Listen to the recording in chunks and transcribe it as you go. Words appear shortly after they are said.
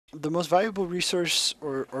the most valuable resource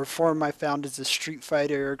or forum I found is the Street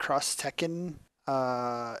Fighter Cross Tekken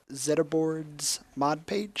Zeta Boards mod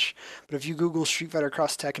page. But if you Google Street Fighter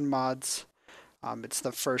Cross Tekken mods, it's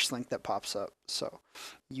the first link that pops up. So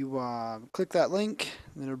you click that link,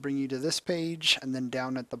 and it'll bring you to this page, and then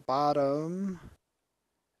down at the bottom,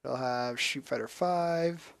 it'll have Street Fighter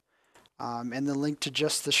 5, and the link to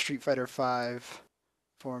just the Street Fighter 5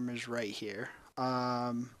 forum is right here.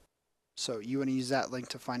 So you want to use that link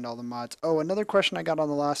to find all the mods. Oh, another question I got on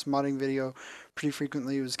the last modding video pretty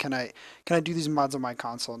frequently was can I do these mods on my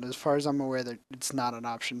console? And as far as I'm aware, that it's not an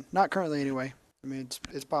option. Not currently anyway. I mean,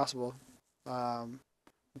 it's possible. It'd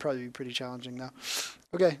probably be pretty challenging though.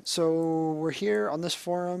 Okay, so we're here on this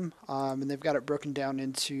forum, and they've got it broken down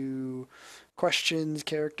into questions,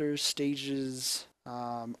 characters, stages,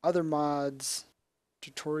 other mods,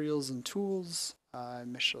 tutorials and tools,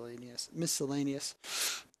 miscellaneous.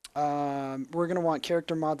 We're gonna want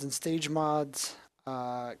character mods and stage mods,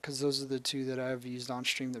 because those are the two that I've used on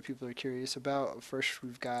stream that people are curious about. First,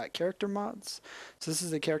 we've got character mods. So this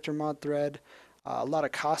is the character mod thread. A lot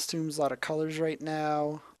of costumes, a lot of colors right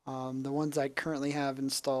now. The ones I currently have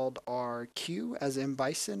installed are Q as M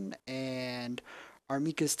Bison, and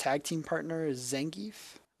Armika's tag team partner is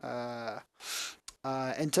Zangief.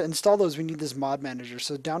 And to install those, we need this mod manager.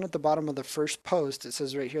 So down at the bottom of the first post, it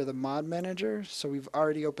says right here, the mod manager. So we've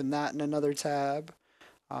already opened that in another tab.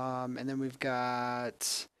 And then we've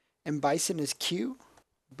got M Bison is Q.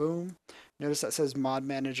 Boom. Notice that says mod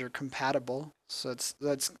manager compatible. So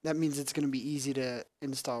that means it's going to be easy to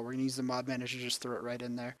install. We're going to use the mod manager, just throw it right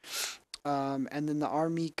in there. And then the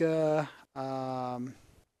Armika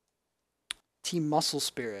Team Muscle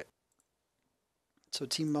Spirit. So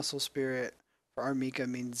Team Muscle Spirit for Armika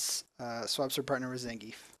means swaps her partner with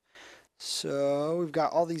Zangief. So we've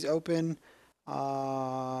got all these open.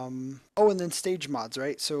 Oh, and then stage mods,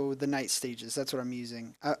 right? So the night stages, that's what I'm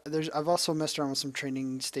using. I've also messed around with some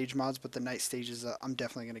training stage mods, but the night stages I'm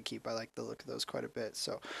definitely going to keep. I like the look of those quite a bit.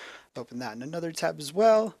 So open that in another tab as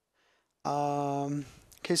well.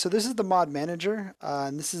 Okay, so this is the mod manager,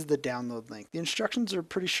 and this is the download link. The instructions are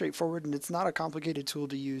pretty straightforward, and it's not a complicated tool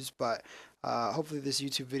to use, but hopefully this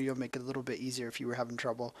YouTube video will make it a little bit easier if you were having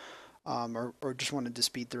trouble, or just wanted to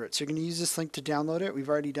speed through it. So you're going to use this link to download it. We've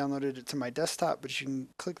already downloaded it to my desktop, but you can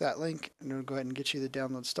click that link, and it'll go ahead and get you the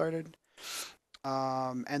download started.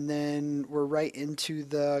 And then we're right into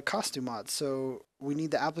the costume mods. So we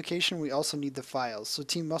need the application. We also need the files. So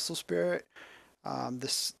Team Muscle Spirit.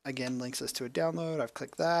 This again links us to a download. I've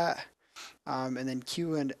clicked that. And then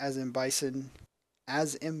Q and as in Bison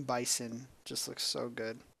just looks so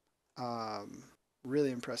good.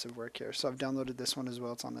 Really impressive work here. So I've downloaded this one as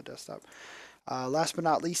well. It's on the desktop. Last but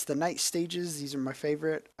not least, the night stages. These are my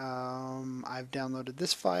favorite. I've downloaded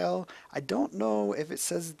this file. I don't know if it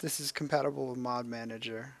says that this is compatible with Mod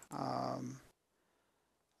Manager.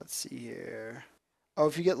 Let's see here. Oh,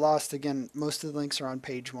 if you get lost, again, most of the links are on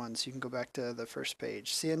page 1, so you can go back to the first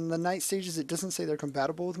page. See, in the night stages, it doesn't say they're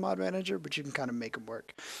compatible with Mod Manager, but you can kind of make them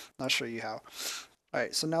work. I'll show you how. All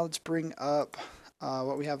right, so now let's bring up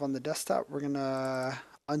what we have on the desktop. We're going to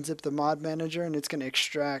unzip the Mod Manager, and it's going to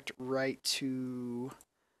extract right to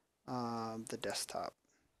the desktop.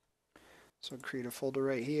 So create a folder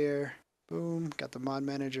right here. Boom, got the Mod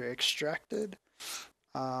Manager extracted.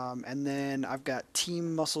 And then I've got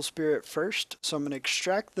Team Muscle Spirit first. So I'm going to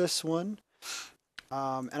extract this one.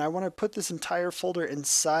 And I want to put this entire folder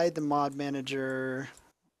inside the Mod Manager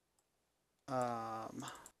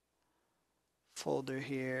folder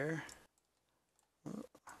here.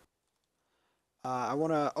 I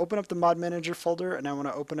want to open up the Mod Manager folder, and I want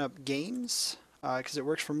to open up games because it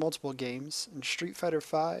works for multiple games, and Street Fighter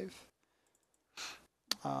 5.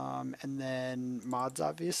 And then mods,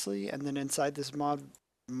 obviously, and then inside this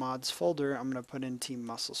mods folder, I'm going to put in Team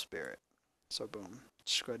Muscle Spirit. So boom,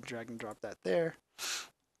 just go ahead and drag and drop that there.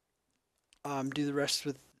 Do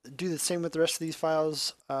the same with the rest of these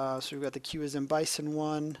files. So we've got the Q as in Bison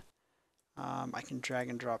one. I can drag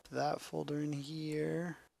and drop that folder in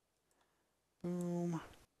here. Boom,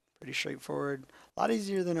 pretty straightforward. A lot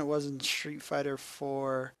easier than it was in Street Fighter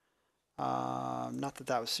 4. Not that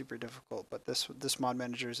that was super difficult, but this mod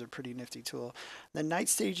manager is a pretty nifty tool. The night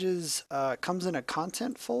stages comes in a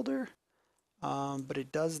content folder, but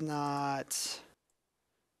it doesn't have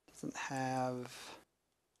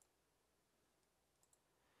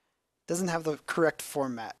the correct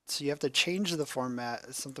format. So you have to change the format.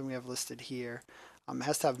 It's something we have listed here. It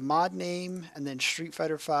has to have mod name and then Street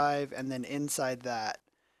Fighter 5, and then inside that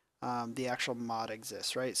the actual mod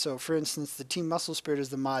exists, right? So for instance, the Team Muscle Spirit is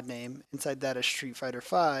the mod name. Inside that is Street Fighter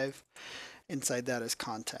 5. Inside that is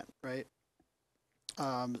content, right?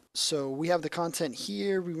 So we have the content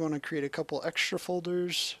here. We want to create a couple extra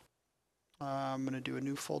folders. I'm going to do a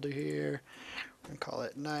new folder here and call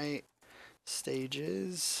it night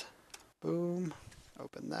stages. Boom.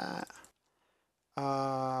 Open that.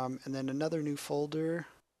 And then another new folder.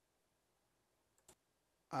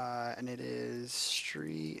 And it is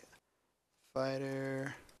Street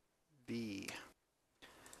Fighter V.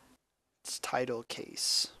 It's title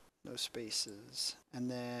case. No spaces. And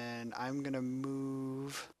then I'm going to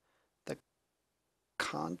move the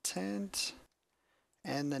content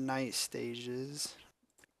and the night stages,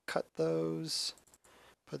 cut those,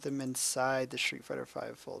 put them inside the Street Fighter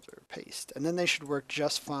V folder, paste. And then they should work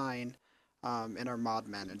just fine in our mod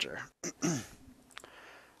manager.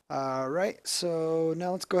 Alright, so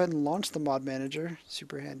now let's go ahead and launch the mod manager.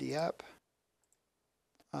 Super handy app.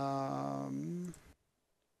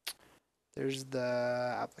 There's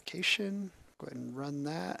the application. Go ahead and run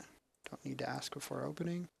that. Don't need to ask before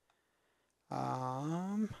opening.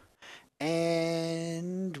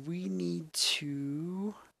 And we need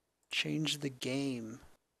to change the game.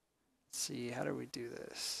 Let's see, how do we do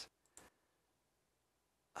this?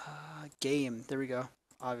 Game, there we go,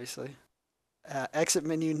 obviously. Exit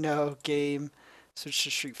menu, no, game, switch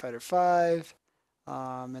to Street Fighter V,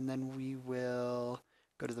 and then we will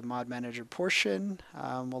go to the mod manager portion.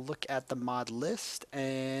 We'll look at the mod list,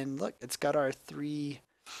 and look, it's got our 3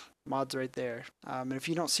 mods right there. And if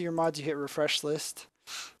you don't see your mods, you hit refresh list.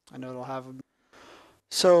 I know it'll have them.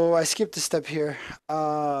 So I skipped a step here.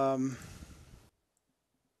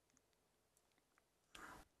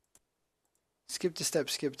 Skipped a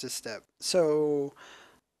step. So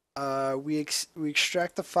we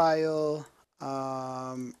extract the file.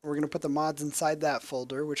 We're going to put the mods inside that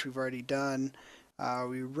folder, which we've already done.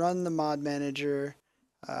 We run the mod manager.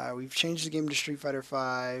 We've changed the game to Street Fighter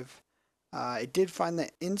V. It did find the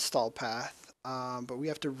install path, but we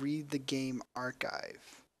have to read the game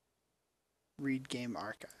archive. Read game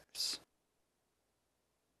archives.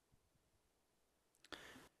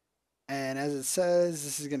 And as it says,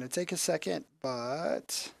 this is going to take a second,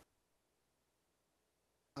 but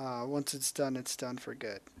once it's done for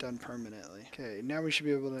good. Done permanently. Okay, now we should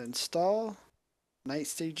be able to install. Night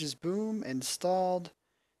stages, boom, installed.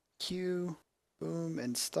 Q, boom,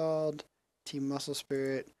 installed. Team Muscle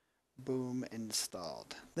Spirit, boom,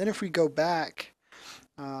 installed. Then if we go back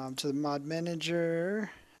to the mod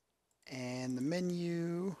manager and the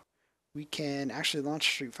menu, we can actually launch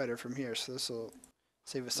Street Fighter from here. So this will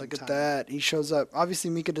save us some time. Look at that. He shows up. Obviously,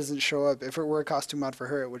 Mika doesn't show up. If it were a costume mod for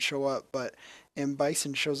her, it would show up. But M.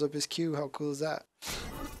 Bison shows up as Q. How cool is that?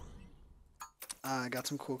 Got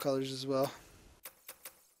some cool colors as well.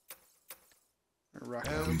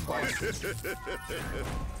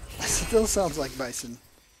 Still sounds like Bison,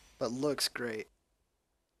 but looks great.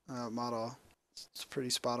 Model. It's pretty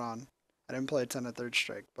spot on. I didn't play a ton of Third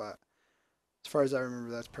Strike, but as far as I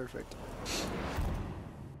remember, that's perfect.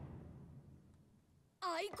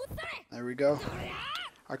 There we go.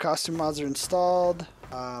 Our costume mods are installed.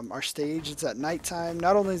 Our stage, it's at nighttime.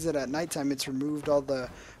 Not only is it at nighttime, it's removed all the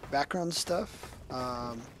background stuff.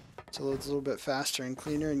 So it's a little bit faster and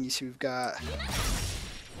cleaner. And you see we've got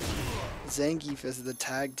Zangief as the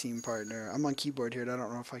tag team partner. I'm on keyboard here, and I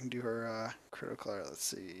don't know if I can do her critical art. Let's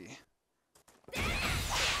see.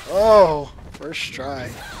 Oh, first try.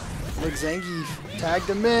 Look, Zangief tagged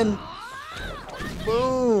him in.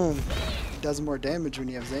 Boom. Does more damage when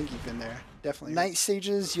you have Zangief in there. Definitely. Night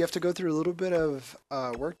stages, you have to go through a little bit of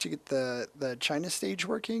work to get the China stage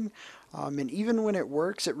working. And even when it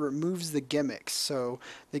works, it removes the gimmicks. So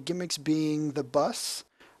the gimmicks being the bus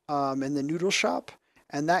and the noodle shop.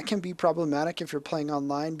 And that can be problematic if you're playing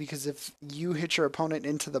online, because if you hit your opponent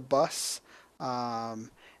into the bus and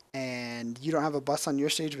you don't have a bus on your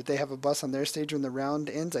stage, but they have a bus on their stage when the round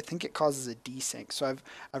ends, I think it causes a desync. So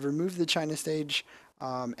I've removed the China stage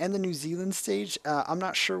and the New Zealand stage. I'm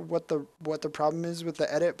not sure what the problem is with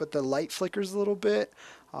the edit, but the light flickers a little bit,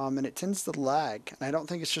 and it tends to lag. And I don't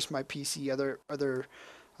think it's just my PC. Other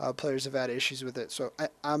players have had issues with it, so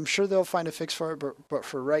I'm sure they'll find a fix for it. But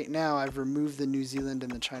for right now, I've removed the New Zealand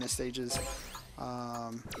and the China stages,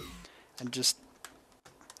 and just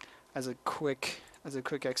as a quick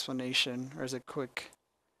explanation, or as a quick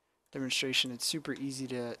demonstration, it's super easy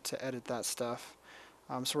to edit that stuff.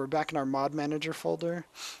 So we're back in our mod manager folder,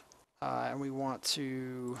 and we want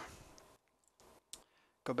to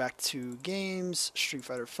go back to games, Street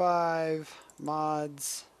Fighter V,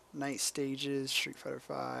 mods, night stages, Street Fighter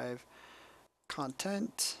V,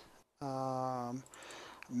 content,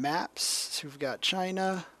 maps. So we've got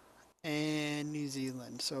China and New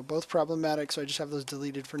Zealand. So both problematic, so I just have those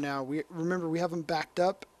deleted for now. Remember, we have them backed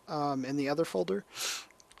up in the other folder.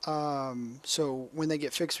 So when they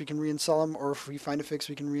get fixed, we can reinstall them, or if we find a fix,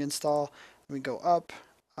 we can reinstall. And we go up,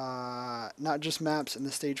 not just maps in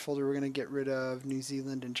the stage folder. We're gonna get rid of New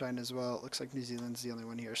Zealand and China as well. It looks like New Zealand's the only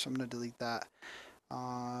one here, so I'm gonna delete that.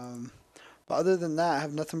 Um, but other than that, I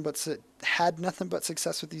have nothing but had nothing but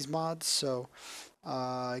success with these mods. So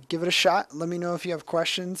give it a shot. Let me know if you have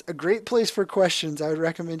questions. A great place for questions. I would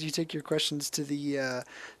recommend you take your questions to the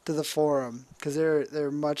forum because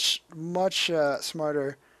they're much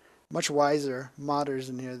smarter, much wiser modders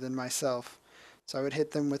in here than myself. So I would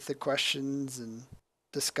hit them with the questions and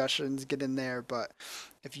discussions. Get in there. But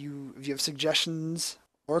if you have suggestions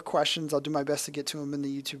or questions, I'll do my best to get to them in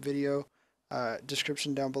the YouTube video.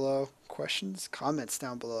 Description down below. Questions, comments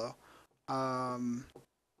down below. Um,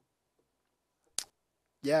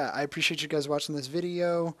 yeah, I appreciate you guys watching this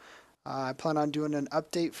video. I plan on doing an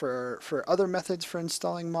update for other methods for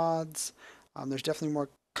installing mods. There's definitely more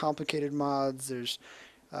complicated mods. There's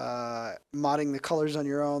modding the colors on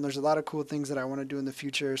your own. There's a lot of cool things that I want to do in the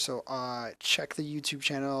future. So check the YouTube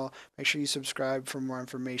channel. Make sure you subscribe for more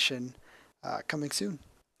information coming soon.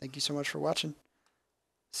 Thank you so much for watching.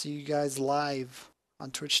 See you guys live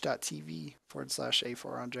on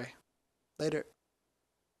twitch.tv/A4Andre. Later.